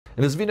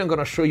In this video, I'm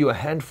gonna show you a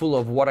handful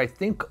of what I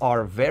think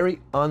are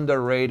very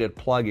underrated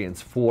plugins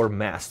for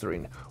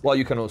mastering, while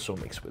you can also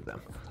mix with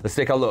them. Let's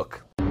take a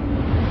look.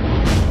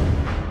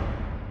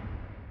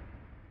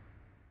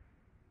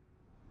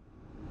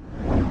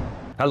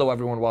 Hello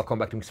everyone, welcome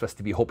back to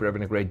MixFest TV. Hope you're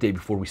having a great day.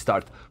 Before we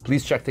start,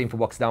 please check the info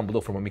box down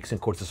below for my mixing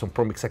courses on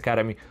Pro Mix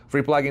Academy,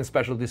 free plugins,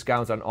 special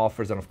discounts and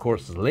offers, and of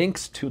course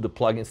links to the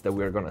plugins that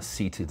we're gonna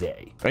see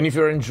today. And if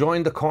you're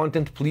enjoying the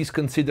content, please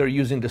consider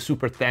using the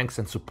super thanks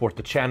and support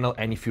the channel.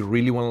 And if you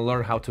really want to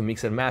learn how to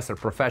mix and master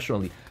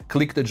professionally,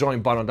 click the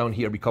join button down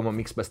here, become a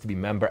MixFest TV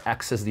member,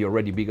 access the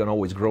already big and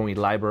always growing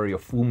library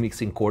of full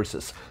mixing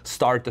courses,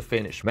 start to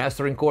finish,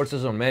 mastering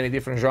courses on many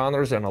different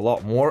genres and a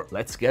lot more.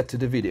 Let's get to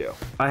the video.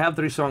 I have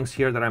 3 songs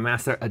here that I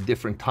master at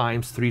different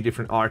times, 3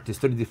 different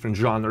artists, 3 different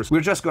genres. We're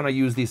just gonna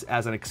use these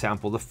as an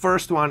example. The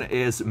first one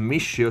is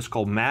Mishio, it's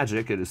called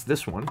Magic. It is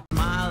this one.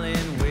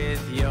 Smiling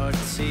with your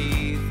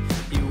teeth,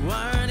 you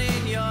weren't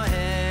in your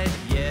head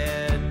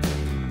yet.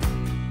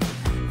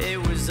 It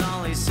was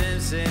only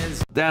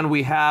Simpsons. Then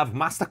we have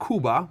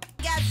Mastacuba.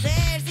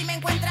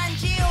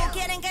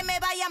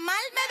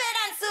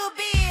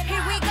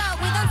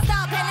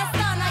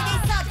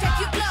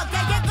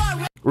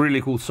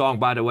 Really cool song,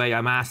 by the way. I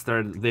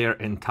mastered their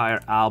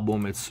entire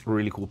album. It's a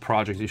really cool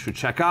project you should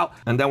check out.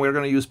 And then we're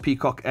gonna use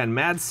Peacock and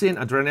Madsen,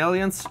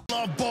 Adrenalians.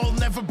 Love ball,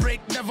 never break,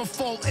 never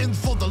fall in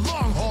for the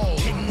long haul.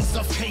 Kings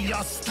of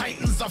chaos,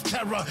 titans of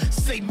terror.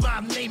 Say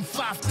my name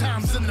 5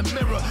 times in the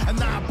mirror and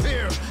I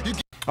appear.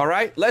 All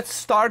right, let's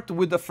start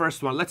with the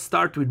first one. Let's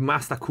start with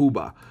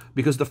Mastacuba,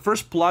 because the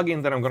first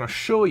plugin that I'm gonna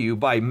show you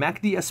by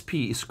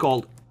MacDSP is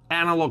called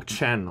Analog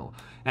Channel.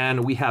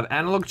 And we have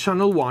Analog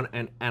Channel 1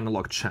 and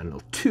Analog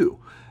Channel 2.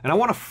 And I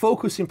want to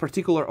focus in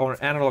particular on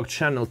Analog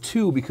Channel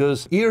 2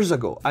 because years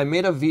ago I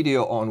made a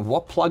video on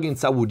what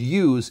plugins I would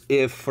use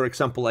if, for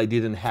example, I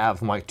didn't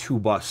have my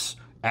 2-bus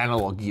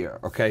analog gear,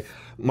 okay?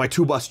 My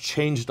 2-bus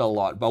changed a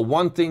lot, but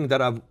one thing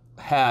that I've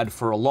had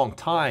for a long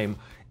time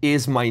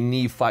is my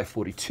Neve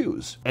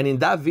 542s. And in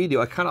that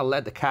video, I kind of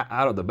let the cat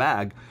out of the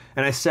bag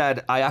and I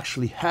said I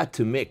actually had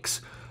to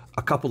mix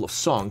a couple of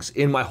songs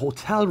in my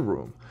hotel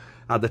room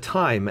at the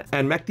time,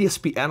 and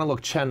MacDSP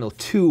Analog Channel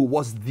 2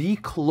 was the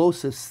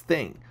closest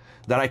thing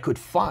that I could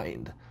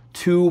find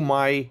to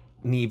my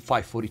Neve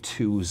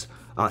 542's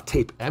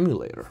tape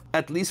emulator,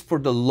 at least for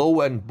the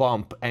low-end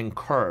bump and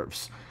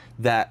curves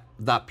that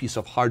piece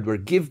of hardware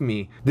give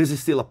me. This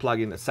is still a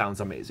plugin that sounds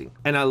amazing.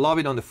 And I love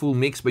it on the full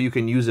mix, but you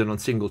can use it on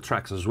single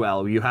tracks as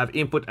well. You have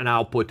input and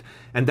output,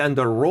 and then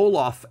the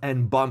roll-off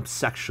and bump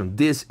section.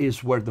 This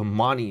is where the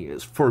money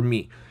is for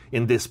me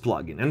in this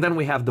plugin. And then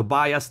we have the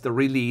bias, the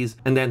release,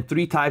 and then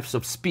 3 types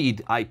of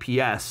speed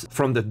IPS,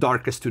 from the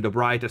darkest to the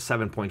brightest,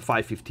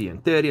 7.5, 50,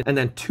 and 30, and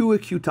then 2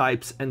 EQ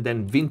types, and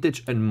then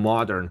vintage and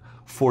modern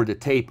for the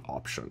tape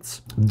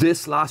options.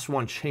 This last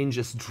one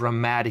changes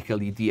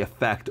dramatically the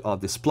effect of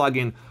this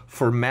plugin.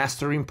 For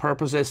mastering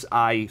purposes,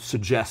 I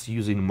suggest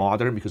using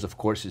modern because of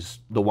course it's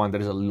the one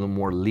that is a little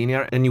more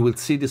linear, and you will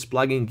see this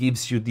plugin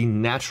gives you the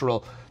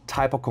natural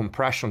type of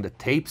compression that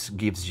tapes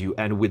gives you,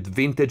 and with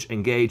vintage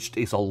engaged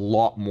is a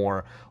lot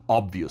more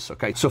obvious,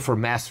 okay? So for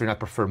mastering, I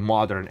prefer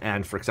modern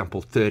and, for example,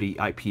 30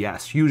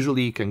 IPS.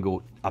 Usually it can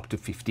go up to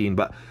 15,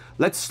 but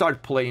let's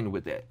start playing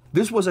with it.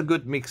 This was a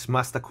good mix,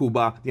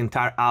 Mastacuba. The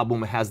entire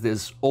album has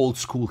this old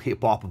school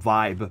hip hop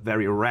vibe,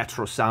 very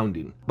retro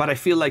sounding, but I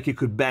feel like it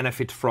could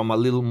benefit from a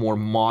little more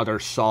modern,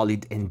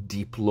 solid and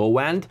deep low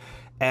end,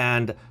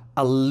 and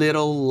a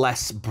little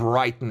less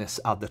brightness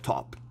at the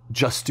top,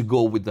 just to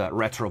go with the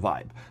retro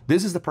vibe.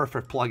 This is the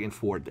perfect plugin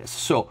for this.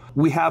 So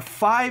we have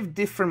 5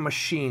 different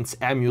machines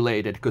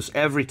emulated because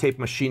every tape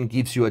machine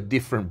gives you a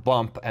different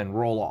bump and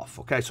roll off,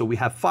 okay? So we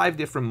have 5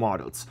 different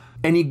models,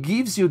 and it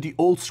gives you the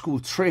old school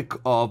trick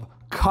of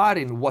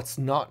cutting what's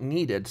not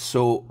needed.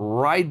 So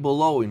right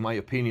below, in my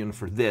opinion,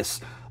 for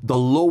this, the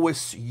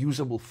lowest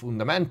usable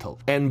fundamental,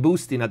 and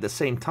boosting at the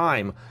same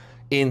time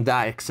in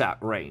that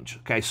exact range,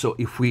 okay? So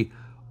if we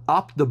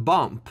up the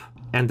bump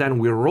and then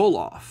we roll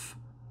off,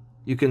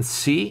 you can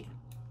see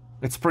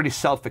it's pretty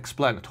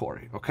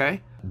self-explanatory,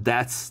 okay?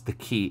 That's the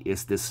key,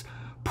 is this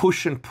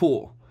push and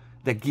pull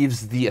that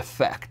gives the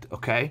effect,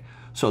 okay?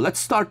 So let's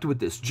start with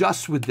this,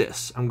 just with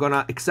this. I'm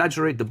gonna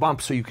exaggerate the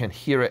bump so you can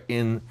hear it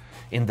in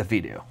the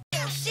video.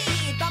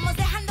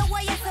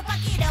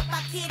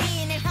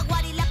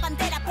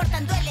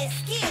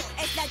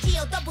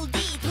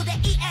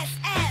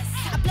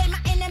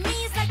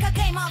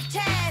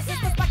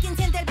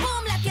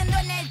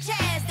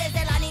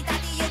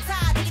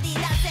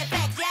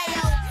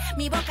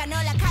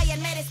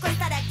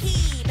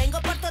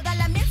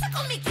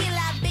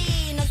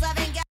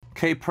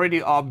 Okay,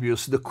 pretty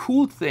obvious. The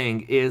cool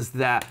thing is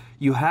that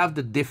you have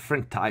the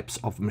different types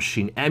of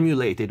machine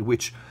emulated,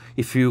 which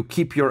if you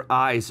keep your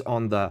eyes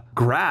on the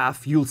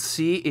graph, you'll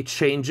see it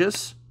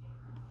changes,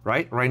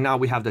 right? Right now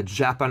we have the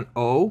Japan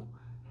O,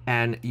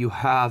 and you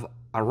have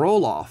a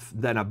roll off,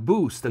 then a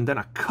boost, and then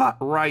a cut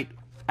right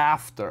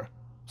after.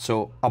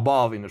 So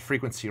above in the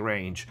frequency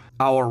range,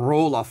 our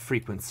roll off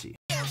frequency.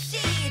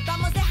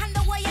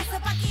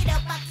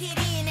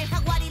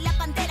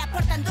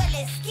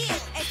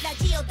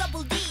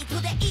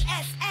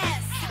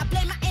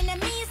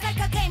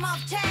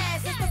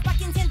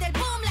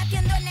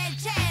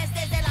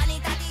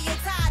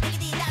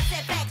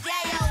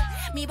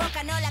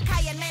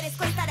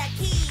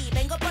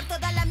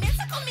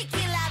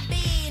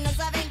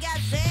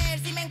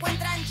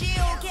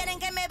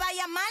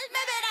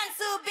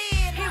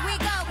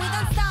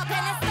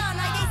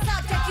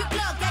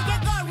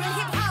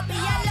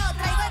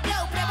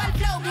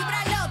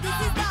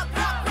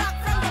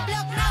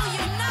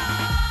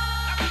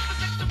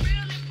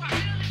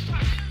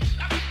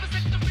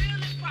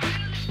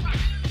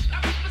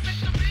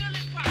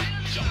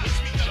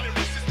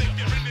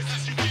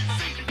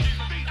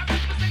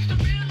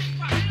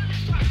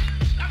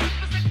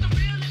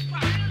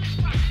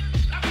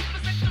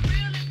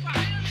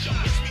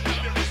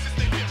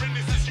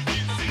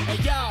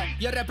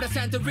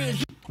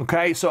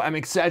 Okay, so I'm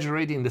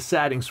exaggerating the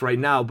settings right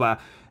now,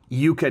 but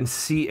you can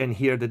see and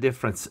hear the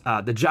difference.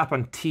 The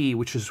Japan T,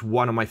 which is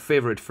one of my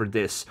favorite for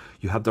this,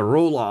 you have the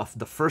roll off,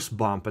 the first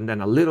bump, and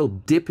then a little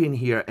dip in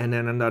here, and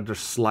then another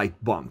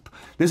slight bump.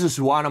 This is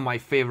one of my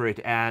favorite,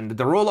 and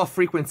the roll off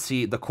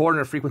frequency, the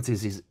corner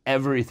frequencies is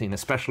everything,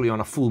 especially on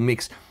a full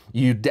mix.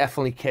 You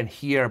definitely can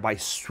hear by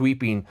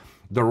sweeping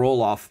the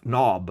roll off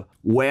knob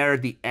where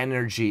the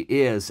energy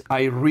is.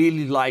 I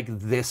really like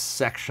this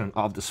section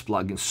of this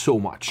plugin so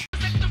much.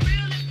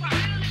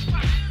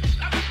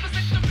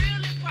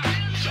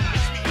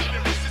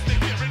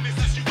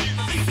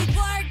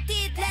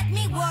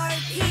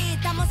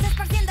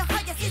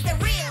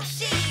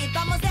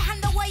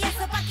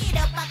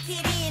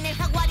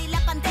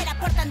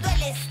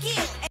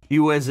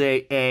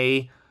 USA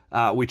A,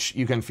 which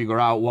you can figure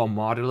out what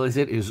model is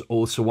it, is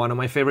also one of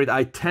my favorite.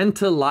 I tend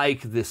to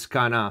like this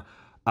kind of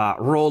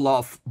roll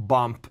off,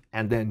 bump,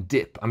 and then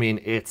dip. I mean,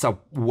 it's a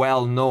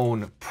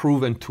well-known,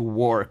 proven to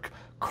work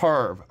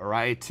curve,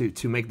 right?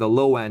 To make the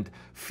low end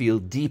feel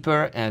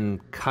deeper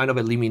and kind of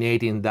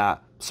eliminating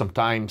that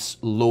sometimes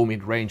low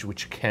mid-range,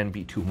 which can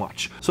be too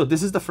much. So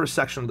this is the first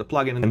section of the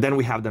plugin, and then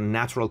we have the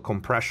natural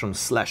compression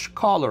slash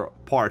color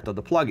part of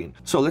the plugin.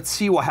 So let's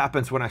see what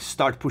happens when I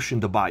start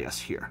pushing the bias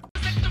here.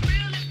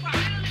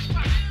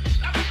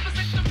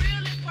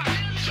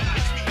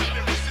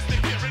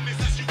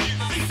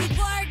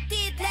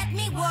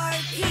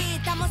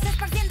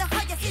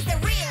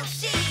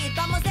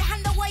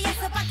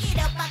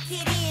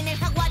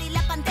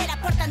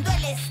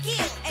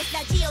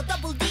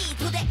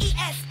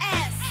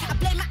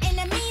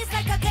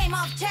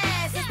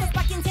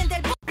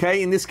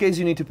 Okay, in this case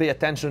you need to pay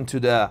attention to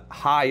the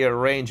higher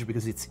range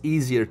because it's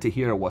easier to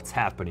hear what's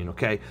happening,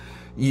 okay?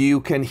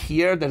 You can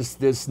hear there's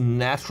this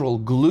natural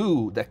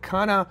glue that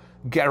kind of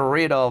get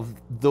rid of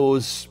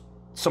those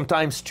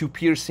sometimes too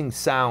piercing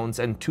sounds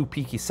and too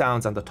peaky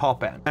sounds on the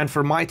top end. And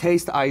for my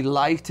taste, I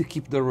like to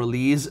keep the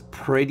release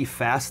pretty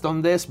fast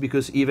on this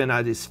because even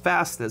at its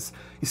fastest,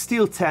 it's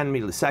still 10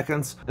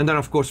 milliseconds. And then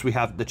of course we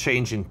have the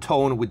change in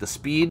tone with the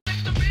speed.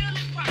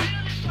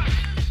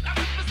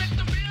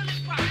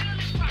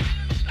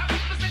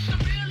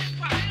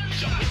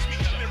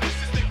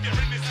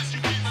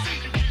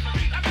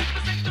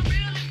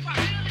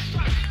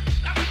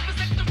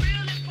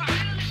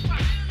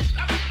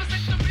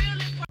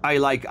 I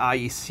like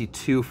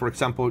IEC2, for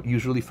example,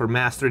 usually for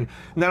mastering.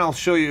 And then I'll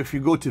show you if you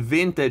go to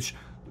vintage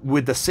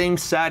with the same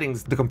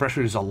settings, the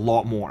compressor is a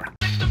lot more.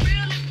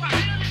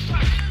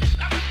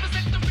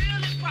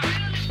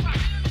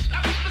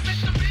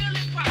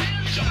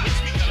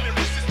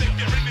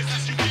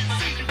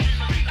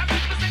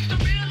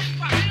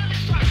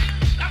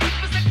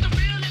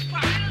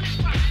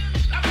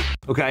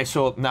 Okay,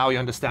 so now you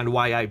understand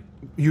why I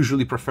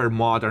usually prefer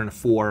modern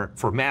for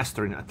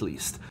mastering at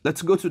least.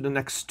 Let's go to the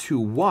next two.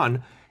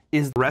 One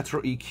is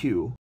Retro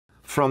EQ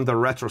from the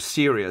Retro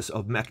series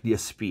of Mac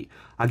DSP.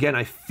 Again,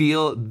 I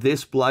feel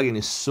this plugin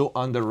is so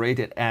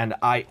underrated and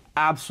I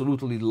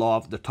absolutely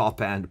love the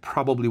top end,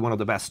 probably one of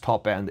the best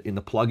top end in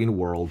the plugin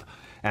world.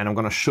 And I'm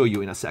gonna show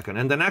you in a second.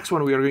 And the next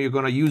one, we're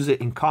gonna use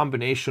it in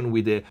combination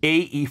with the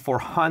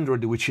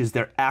AE400, which is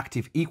their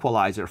active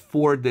equalizer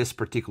for this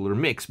particular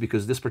mix,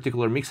 because this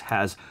particular mix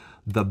has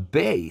the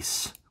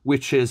bass,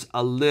 which is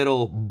a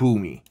little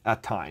boomy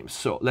at times.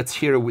 So let's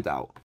hear it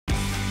without.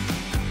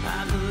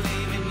 I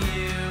believe in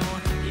you,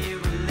 you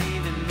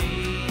believe in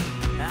me.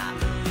 I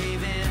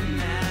believe in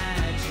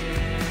magic,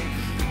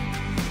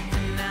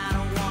 and I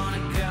don't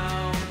wanna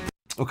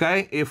go.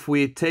 Okay, if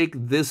we take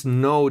this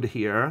node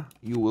here,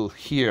 you will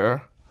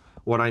hear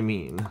what I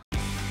mean.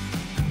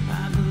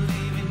 I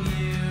believe in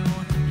you,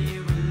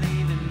 you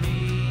believe in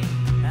me.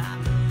 I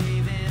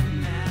believe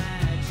in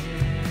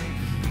magic,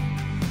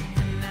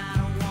 and I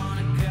don't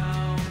wanna go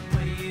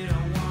where you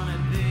don't wanna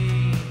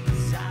be.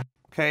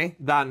 Okay,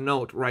 that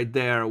note right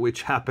there,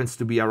 which happens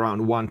to be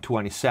around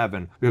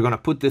 127. We're gonna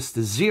put this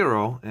to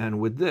 0,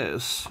 and with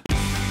this,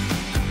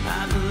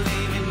 I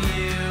believe in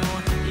you,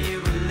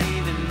 you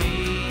believe in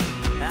me.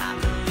 I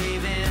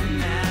believe in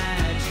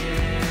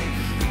magic,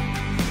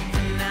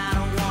 and I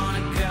don't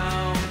wanna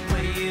go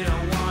where you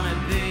don't wanna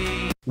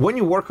be. when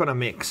you work on a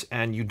mix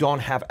and you don't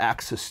have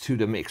access to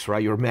the mix,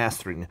 right? You're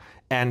mastering,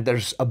 and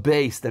there's a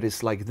bass that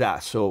is like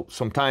that. So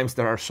sometimes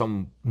there are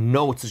some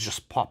notes that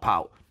just pop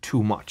out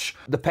too much.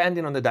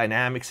 Depending on the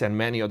dynamics and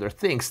many other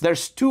things,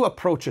 there's two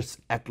approaches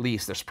at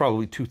least. There's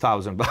probably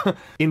 2,000, but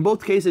in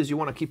both cases, you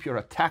want to keep your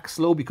attack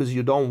slow because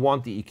you don't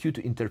want the EQ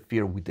to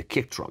interfere with the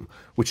kick drum,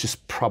 which is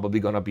probably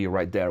going to be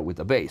right there with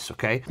the bass,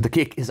 okay? The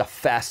kick is a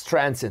fast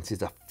transient,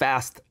 it's a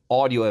fast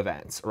audio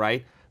event,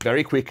 right?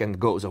 Very quick and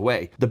goes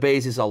away. The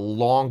bass is a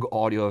long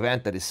audio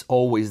event that is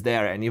always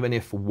there, and even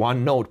if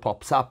one note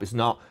pops up, it's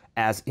not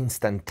as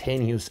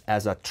instantaneous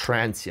as a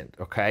transient,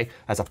 okay?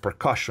 As a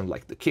percussion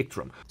like the kick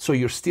drum. So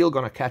you're still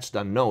gonna catch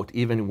that note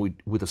even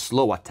with a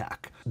slow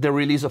attack. The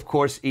release, of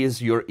course,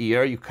 is your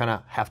ear. You kind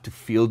of have to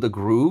feel the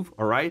groove,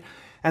 all right?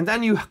 And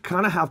then you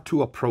kind of have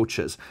two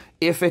approaches.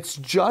 If it's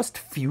just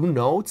few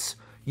notes,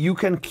 you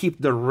can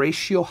keep the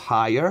ratio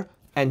higher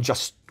and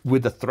just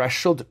with the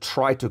threshold,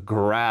 try to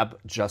grab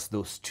just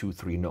those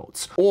 2-3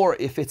 notes. Or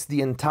if it's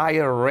the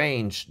entire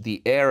range,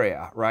 the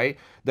area, right,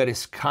 that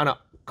is kind of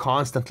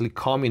constantly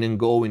coming and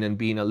going and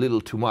being a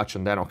little too much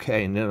and then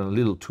okay, and then a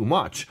little too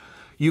much,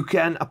 you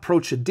can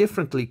approach it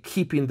differently,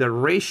 keeping the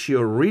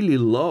ratio really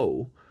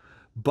low,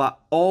 but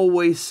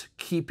always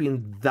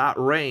keeping that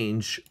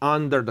range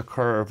under the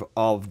curve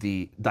of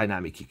the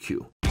dynamic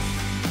EQ. I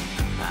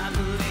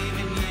believe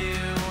in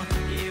you,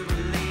 you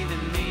believe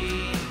in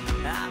me.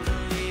 I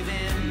believe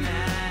in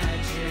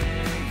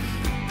magic,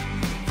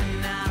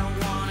 and I don't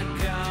wanna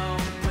go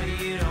where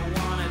you don't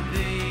wanna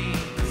be,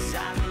 'cause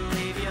I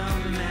believe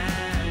you're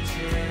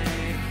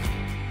magic.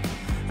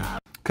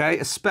 Okay,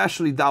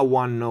 especially that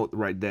one note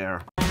right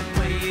there.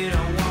 Where you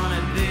don't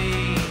wanna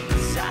be,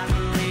 'cause I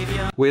believe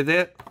you're With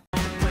it,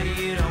 where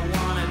you don't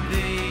wanna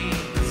be,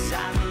 'cause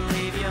I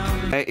believe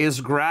you're it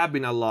is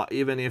grabbing a lot,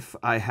 even if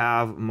I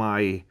have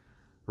my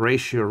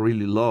ratio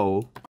really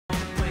low.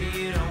 where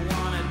you don't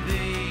wanna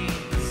be,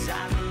 'cause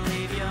I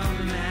believe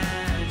you're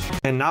magic.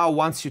 And now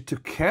once you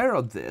took care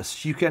of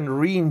this, you can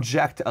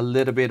re-inject a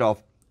little bit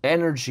of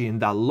energy in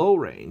that low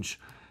range.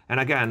 And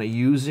again,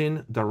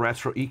 using the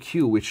retro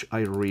EQ, which I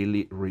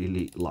really,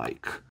 really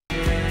like.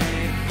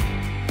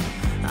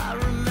 I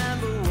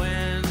remember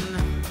when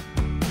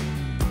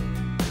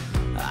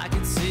I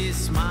could see you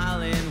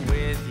smiling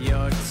with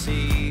your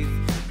teeth.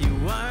 You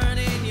weren't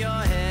in your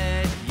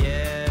head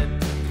yet.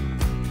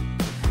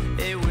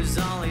 It was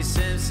only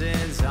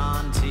Simpsons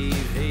on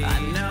TV.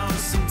 I know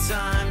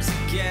sometimes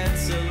it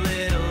gets a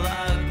little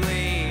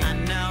ugly. I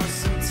know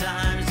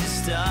sometimes you're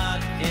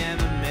stuck in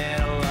the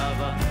middle of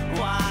a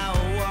wild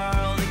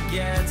world. It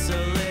gets a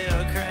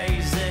little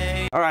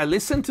crazy. All right,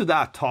 listen to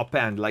that top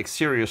end, like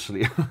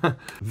seriously.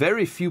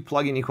 Very few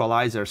plugin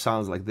equalizer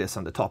sounds like this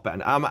on the top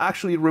end. I'm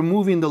actually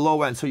removing the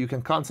low end so you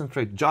can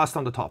concentrate just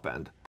on the top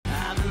end.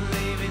 I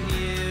believe in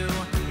you,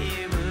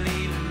 you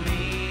believe in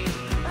me.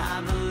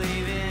 I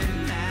believe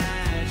in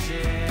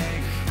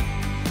magic,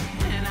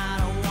 and I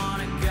don't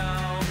wanna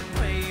go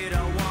where you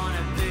don't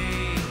wanna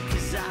be,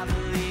 'cause I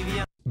believe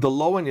you. The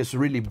low end is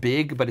really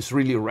big, but it's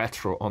really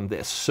retro on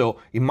this.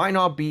 So it might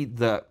not be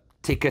the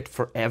ticket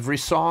for every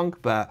song,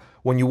 but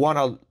when you want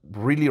a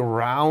really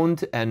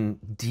round and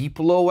deep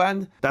low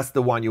end, that's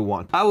the one you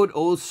want. I would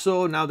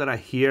also, now that I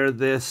hear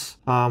this,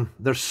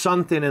 there's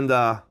something in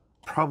the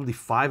probably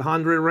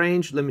 500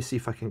 range. Let me see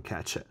if I can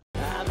catch it.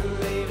 I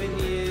believe in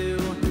you,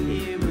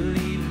 you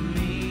believe in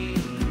me.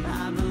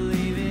 I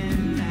believe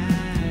in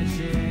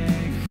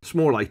magic. It's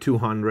more like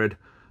 200.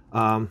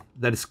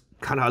 That is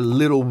kind of a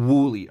little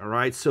woolly, all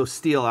right? So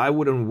still, I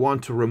wouldn't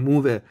want to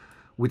remove it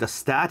with a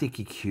static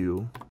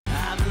EQ.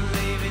 I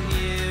believe in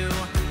you,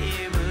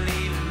 you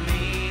believe in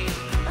me.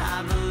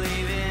 I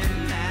believe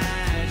in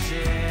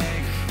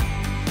magic,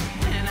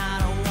 and I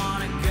don't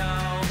wanna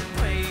go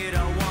where you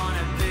don't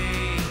wanna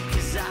be,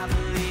 'cause I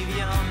believe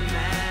you're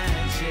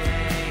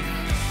magic.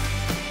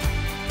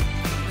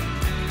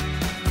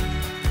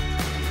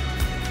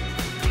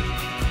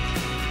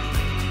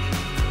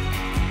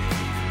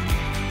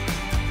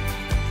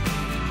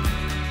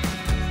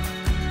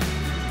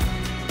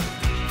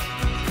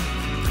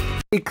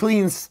 It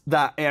cleans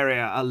that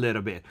area a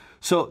little bit.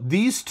 So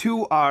these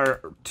two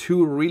are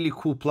two really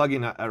cool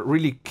plugins, a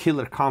really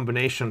killer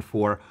combination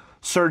for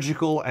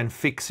surgical and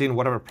fixing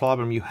whatever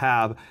problem you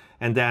have,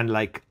 and then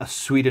like a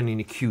sweetening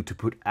EQ to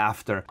put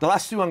after. The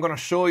last two I'm gonna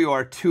show you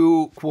are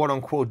two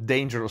quote-unquote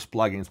dangerous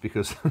plugins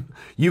because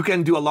you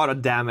can do a lot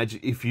of damage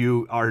if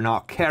you are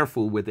not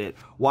careful with it.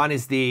 One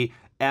is the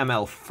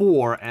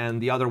ML4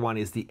 and the other one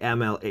is the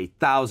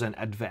ML8000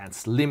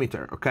 Advanced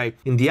Limiter, okay?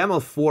 In the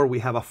ML4 we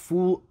have a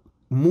full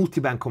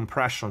multiband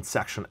compression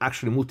section,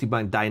 actually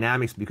multiband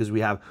dynamics, because we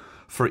have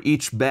for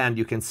each band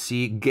you can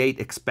see gate,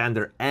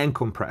 expander and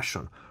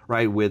compression,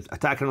 right? With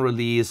attack and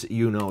release,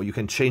 you know, you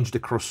can change the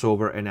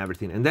crossover and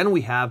everything. And then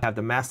we have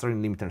the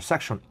mastering limiter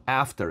section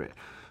after it.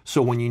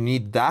 So when you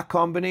need that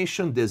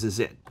combination, this is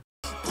it.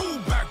 Pull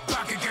back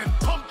again,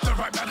 pump the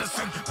right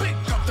medicine, pick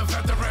up the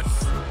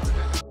veterans.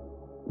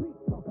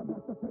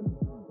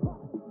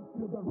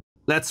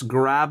 Let's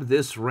grab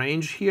this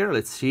range here,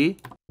 let's see.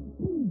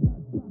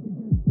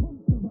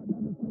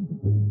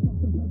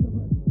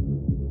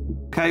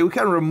 Okay, we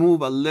can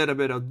remove a little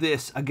bit of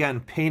this, again,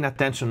 paying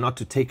attention not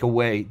to take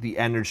away the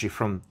energy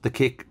from the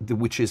kick,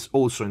 which is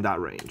also in that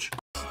range.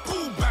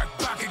 Pull back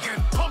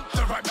again, pump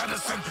the right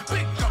medicine,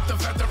 pick up the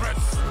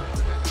veterans.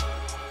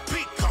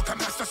 Peacock and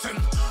Masterson,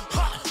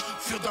 ha,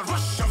 feel the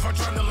rush of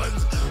adrenaline.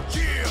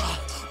 Yeah,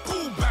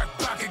 pull back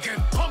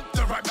again, pump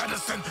the right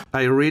medicine.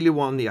 I really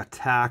want the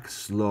attack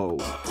slow.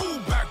 Pull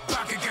back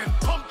again,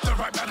 pump the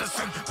right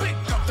medicine, pick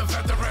up the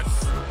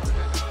veterans.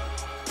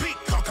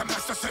 Peacock and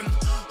Masterson,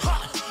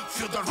 ha,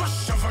 feel the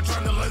rush of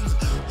adrenaline.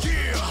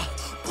 Yeah,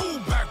 pull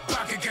back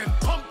again,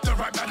 pump the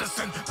right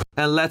medicine.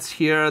 And let's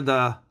hear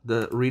the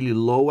really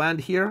low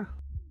end here,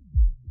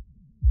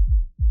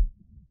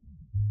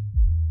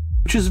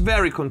 which is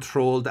very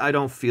controlled. I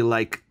don't feel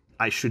like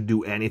I should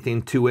do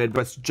anything to it,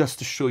 but just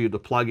to show you the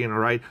plugin, all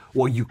right?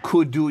 What you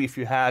could do if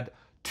you had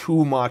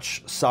too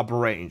much sub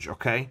range,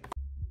 okay?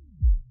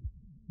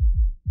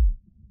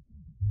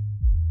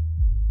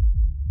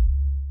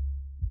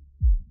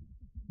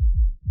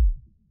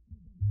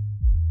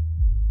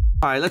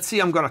 All right, let's see,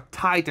 I'm gonna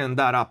tighten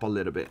that up a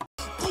little bit.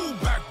 Pull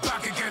back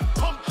again,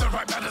 pump the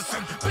right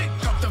medicine, pick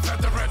up the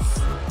veterans.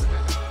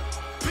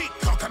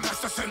 Peacock and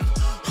Masterson,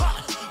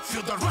 ha,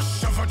 feel the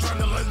rush of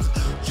adrenaline.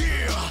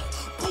 Yeah,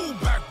 pull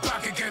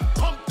back again,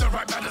 pump the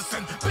right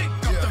medicine, pick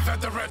up the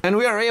veterans. And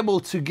we are able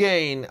to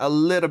gain a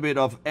little bit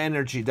of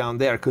energy down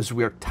there because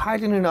we are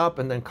tightening up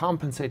and then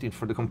compensating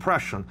for the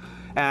compression.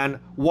 And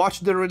watch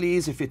the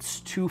release. If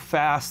it's too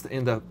fast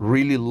in the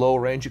really low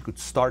range, you could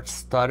start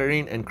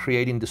stuttering and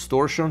creating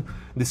distortion.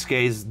 In this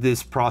case,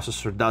 this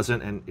processor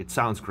doesn't, and it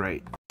sounds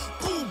great.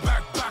 Pull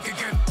back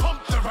again,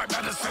 pump the right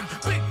medicine,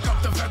 pick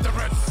up the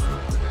veterans.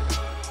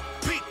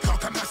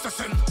 Peacock and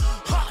Masterson,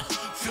 ha,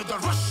 feel the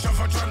rush of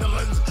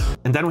adrenaline.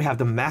 And then we have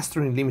the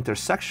mastering limiter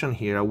section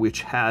here,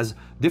 which has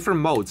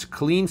different modes: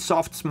 clean,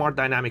 soft, smart,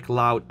 dynamic,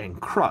 loud,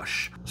 and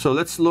crush. So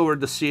let's lower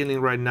the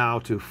ceiling right now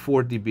to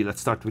 4 dB.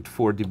 Let's start with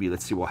 4 dB.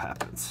 Let's see what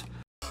happens.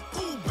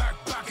 Pull back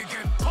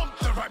again, pump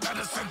the right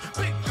medicine,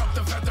 pick up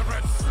the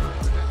veterans.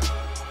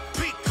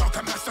 Peacock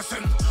and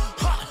Masterson,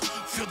 ha,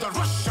 feel the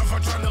rush of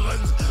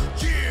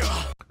adrenaline.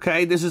 Yeah.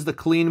 Okay, this is the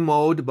clean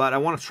mode, but I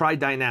want to try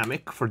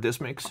dynamic for this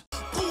mix.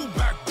 Pull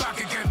back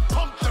again,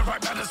 pump the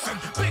right medicine,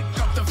 pick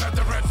up the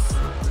veterans.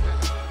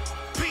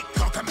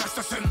 Peacock and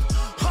Masterson,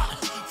 ha,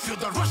 feel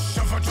the rush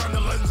of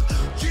adrenaline.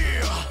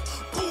 Yeah,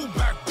 pull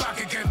back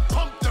again,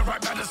 pump the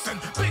right medicine,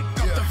 pick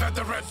up the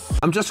veterans.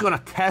 I'm just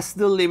gonna test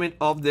the limit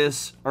of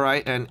this, all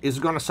right? And it's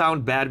gonna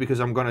sound bad because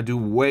I'm gonna do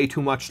way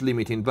too much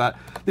limiting, but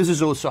this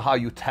is also how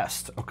you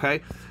test,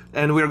 okay?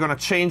 And we're gonna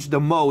change the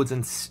modes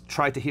and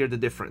try to hear the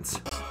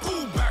difference.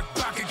 Pull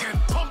back again,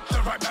 pump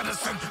the right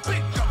medicine,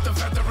 pick up the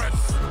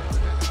veterans.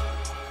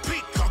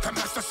 Peacock and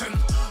Masterson,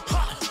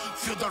 ha,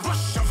 feel the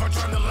rush of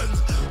adrenaline.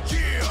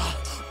 Yeah,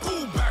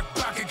 pull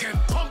back again,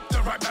 pump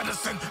the right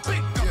medicine, pick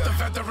up the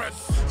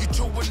veterans. You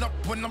showing up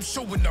when I'm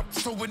showing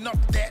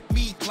up that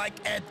meat like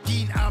Ed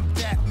Gein, I'm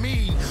that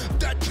mean.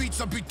 That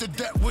beats, I beat the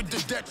debt with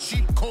the dead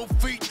sheet, cold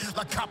feet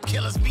like cop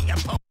killers meet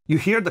and pump. You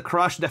hear the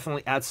crush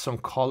definitely adds some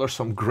color,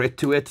 some grit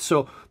to it.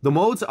 So the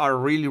modes are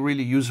really,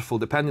 really useful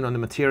depending on the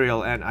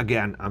material. And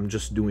again, I'm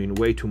just doing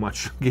way too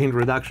much gain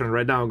reduction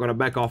right now. I'm gonna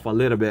back off a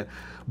little bit,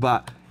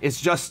 but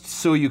it's just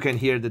so you can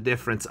hear the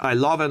difference. I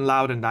love and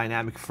loud and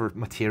dynamic for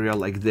material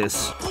like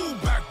this. Pull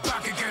back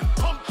again,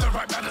 pump the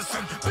right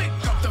medicine, pick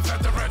up the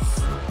veterans.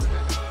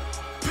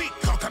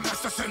 Peacock and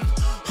Masterson,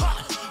 ha,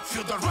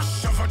 feel the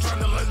rush of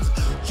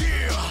adrenaline.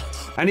 Yeah.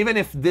 And even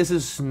if this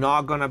is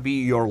not gonna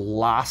be your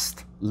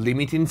last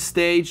limiting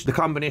stage, the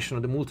combination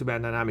of the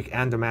multiband dynamic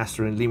and the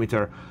mastering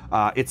limiter,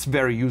 it's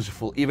very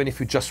useful, even if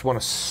you just want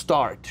to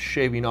start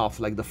shaving off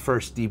like the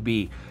first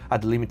dB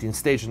at the limiting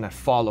stage and then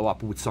follow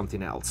up with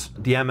something else.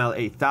 The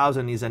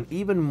ML8000 is an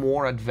even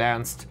more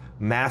advanced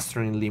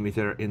mastering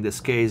limiter in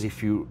this case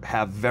if you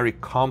have very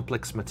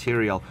complex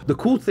material. The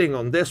cool thing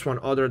on this one,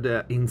 other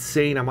than the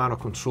insane amount of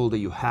control that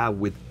you have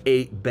with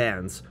 8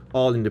 bands,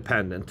 all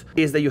independent,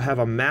 is that you have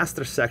a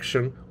master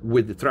section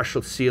with the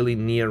threshold,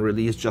 ceiling, near, and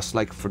release, just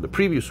like for the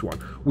previous one,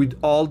 with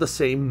all the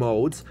same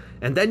modes.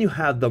 And then you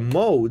have the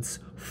modes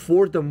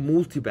for the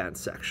multiband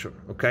section,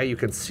 okay? You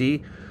can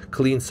see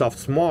clean, soft,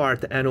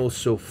 smart, and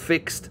also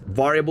fixed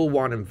variable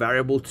 1 and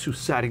variable 2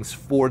 settings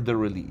for the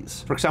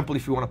release. For example,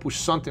 if you want to push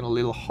something a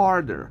little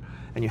harder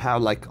and you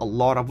have like a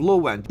lot of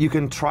low end, you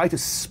can try to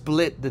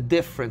split the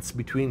difference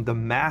between the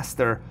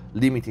master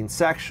limiting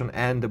section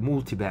and the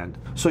multiband,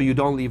 so you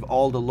don't leave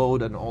all the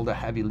load and all the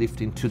heavy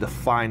lifting to the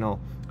final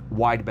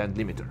wideband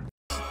limiter.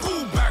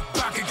 Pull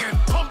back again,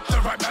 pump the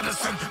right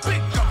medicine,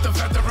 pick up the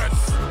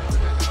veterans.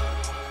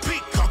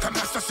 Peacock and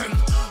Masterson,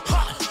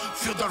 ha,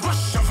 feel the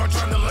rush of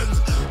adrenaline.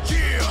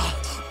 Yeah,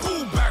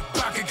 pull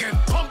back again,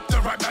 pump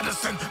the right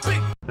medicine,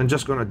 pick. I'm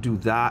just gonna do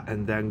that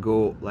and then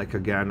go like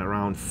again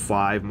around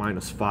 5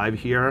 -5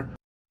 here.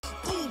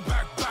 Pull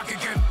back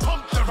again,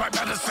 pump the right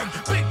medicine,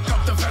 pick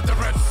up the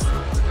veterans.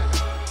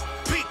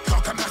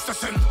 Peacock and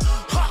Masterson,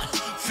 ha,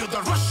 feel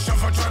the rush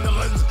of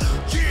adrenaline.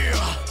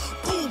 Yeah,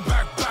 pull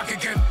back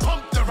again,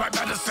 pump the right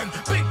medicine,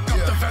 pick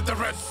up the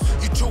veterans.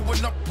 You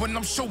showing up when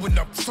I'm showing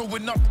up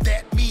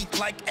that meat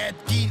like Ed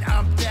Gein,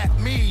 I'm that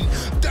mean.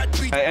 That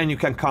beat. And you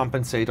can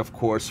compensate, of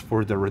course,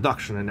 for the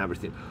reduction and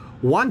everything.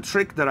 One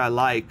trick that I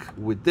like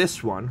with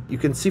this one, you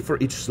can see for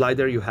each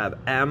slider you have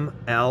M,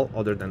 L,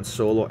 other than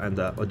solo, and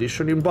the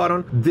auditioning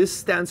button. This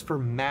stands for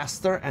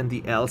master and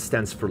the L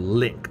stands for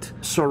linked.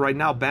 So right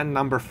now band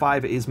number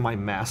 5 is my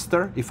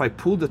master. If I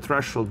pull the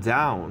threshold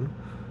down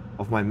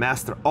of my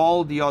master,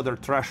 all the other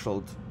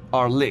thresholds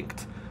are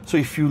linked. So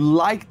if you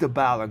like the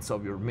balance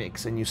of your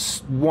mix and you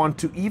want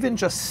to even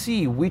just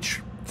see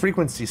which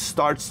frequency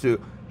starts to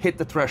hit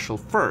the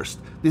threshold first,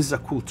 this is a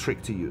cool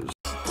trick to use.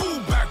 Pull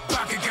back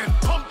again,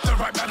 pump the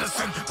right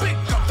medicine, pick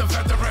up the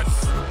veterans.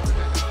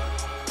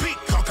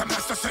 Peacock and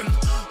Masterson,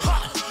 ha,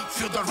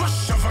 feel the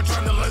rush of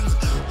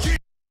adrenaline.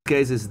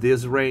 case is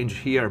this range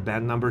here,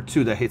 band number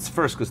 2, that hits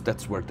first, because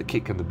that's where the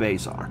kick and the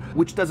bass are.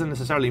 Which doesn't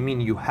necessarily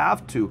mean you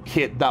have to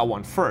hit that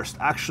one first.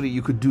 Actually,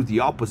 you could do the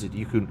opposite.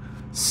 You can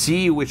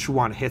see which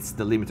one hits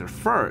the limiter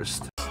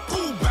first,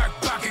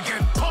 back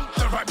again, pump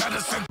the right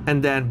medicine.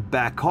 and then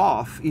back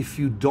off if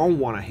you don't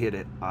want to hit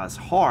it as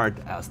hard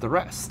as the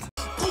rest.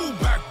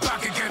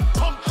 Back again,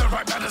 pump the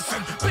right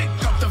medicine. Pick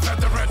up the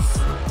veterans.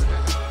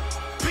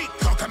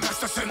 Peacock and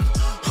Masterson.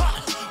 Ha!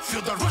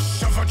 Feel the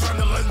rush of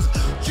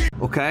adrenaline.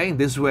 Okay,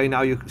 this way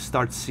now you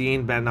start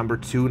seeing band number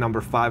 2,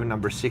 number 5, and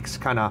number 6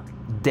 kind of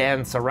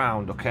dance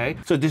around, okay?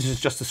 So this is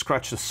just to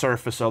scratch the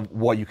surface of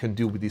what you can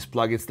do with these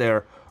plugins.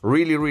 They're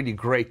really, really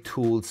great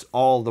tools,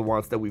 all the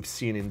ones that we've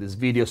seen in this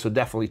video, so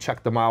definitely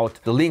check them out.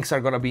 The links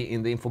are gonna be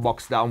in the info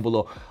box down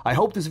below. I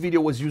hope this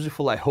video was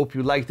useful, I hope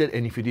you liked it,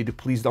 and if you did,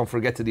 please don't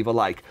forget to leave a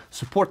like.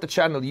 Support the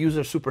channel,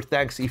 user super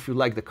thanks if you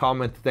like the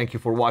comment. Thank you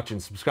for watching,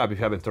 subscribe if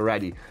you haven't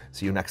already.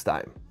 See you next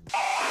time.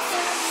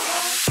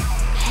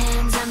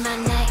 Hands on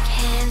my